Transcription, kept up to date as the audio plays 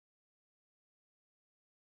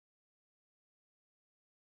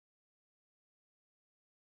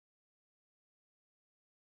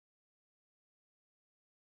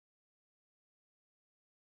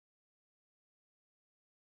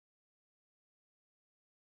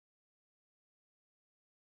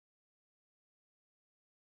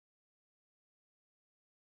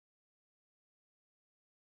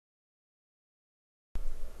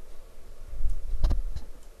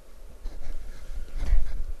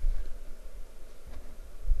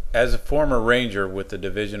As a former ranger with the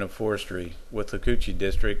Division of Forestry with the Coochie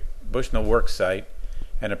District, Bushnell Work Site,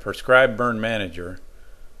 and a prescribed burn manager,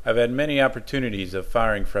 I've had many opportunities of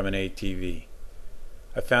firing from an ATV.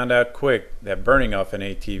 I found out quick that burning off an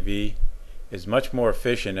ATV is much more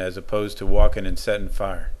efficient as opposed to walking and setting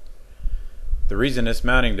fire. The reason this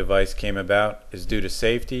mounting device came about is due to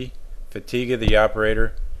safety, fatigue of the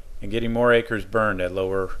operator, and getting more acres burned at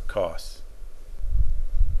lower costs.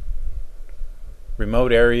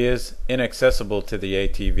 Remote areas inaccessible to the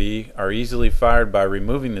ATV are easily fired by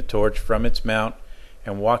removing the torch from its mount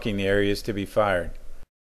and walking the areas to be fired.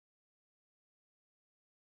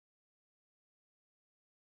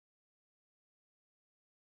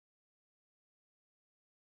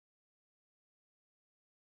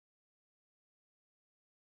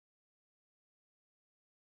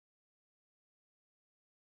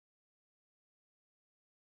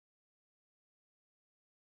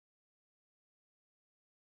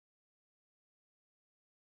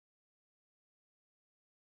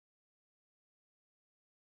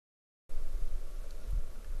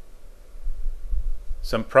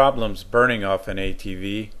 Some problems burning off an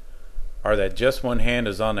ATV are that just one hand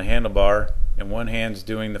is on the handlebar and one hand's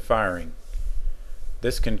doing the firing.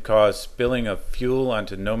 This can cause spilling of fuel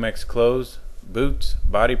onto Nomex clothes, boots,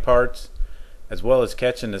 body parts, as well as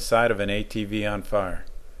catching the side of an ATV on fire.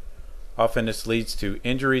 Often this leads to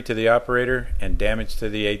injury to the operator and damage to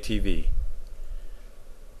the ATV.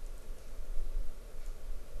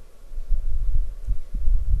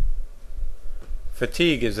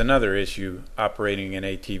 Fatigue is another issue operating an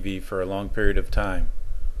ATV for a long period of time.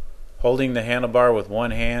 Holding the handlebar with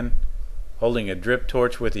one hand, holding a drip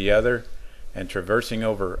torch with the other, and traversing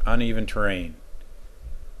over uneven terrain.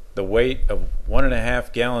 The weight of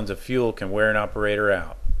 1.5 gallons of fuel can wear an operator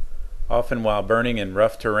out. Often while burning in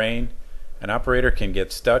rough terrain, an operator can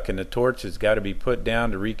get stuck and the torch has got to be put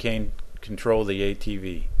down to regain control of the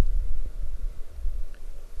ATV.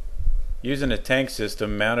 Using a tank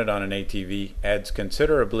system mounted on an ATV adds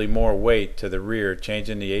considerably more weight to the rear,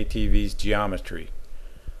 changing the ATV's geometry.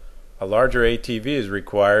 A larger ATV is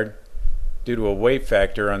required due to a weight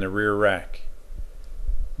factor on the rear rack.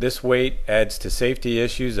 This weight adds to safety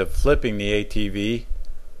issues of flipping the ATV,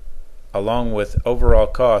 along with overall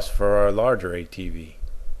cost for our larger ATV.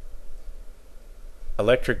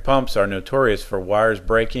 Electric pumps are notorious for wires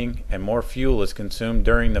breaking, and more fuel is consumed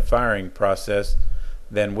during the firing process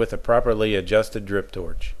than with a properly adjusted drip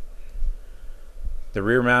torch. The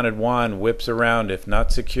rear-mounted wand whips around if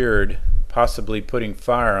not secured, possibly putting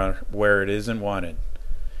fire on where it isn't wanted.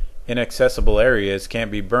 Inaccessible areas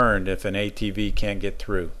can't be burned if an ATV can't get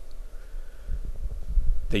through.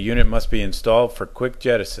 The unit must be installed for quick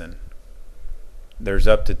jettison. There's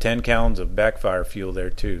up to 10 gallons of backfire fuel there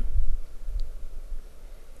too.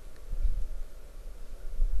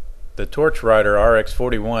 The TorchRider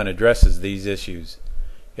RX-41 addresses these issues.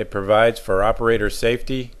 It provides for operator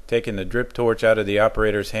safety, taking the drip torch out of the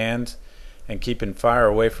operator's hands and keeping fire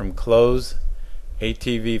away from clothes,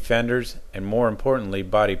 ATV fenders, and more importantly,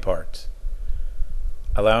 body parts,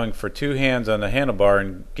 allowing for two hands on the handlebar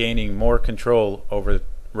and gaining more control over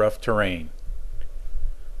rough terrain.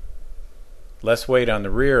 Less weight on the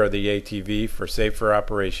rear of the ATV for safer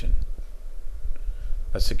operation.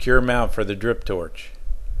 A secure mount for the drip torch,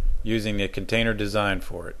 using the container designed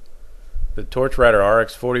for it. The TorchRider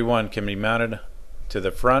RX-41 can be mounted to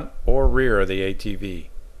the front or rear of the ATV.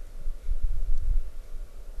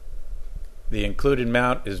 The included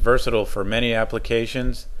mount is versatile for many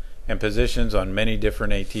applications and positions on many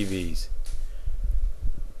different ATVs.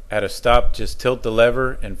 At a stop, just tilt the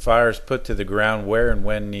lever and fire is put to the ground where and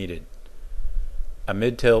when needed. A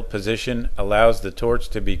mid-tilt position allows the torch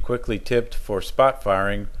to be quickly tipped for spot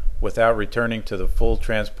firing without returning to the full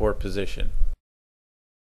transport position.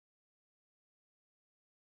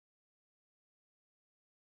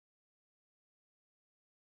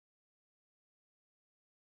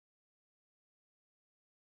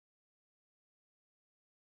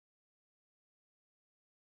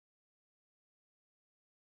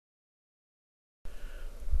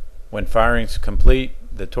 When firing is complete,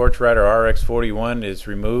 the TorchRider RX-41 is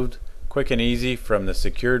removed quick and easy from the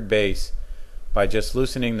secured base by just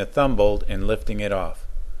loosening the thumb bolt and lifting it off.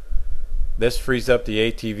 This frees up the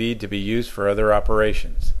ATV to be used for other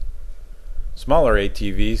operations. Smaller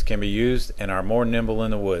ATVs can be used and are more nimble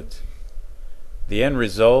in the woods. The end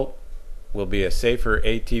result will be a safer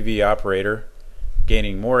ATV operator,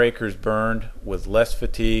 gaining more acres burned with less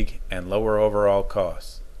fatigue and lower overall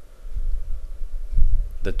costs.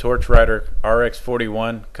 The TorchRider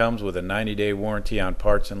RX-41 comes with a 90-day warranty on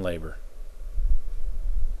parts and labor.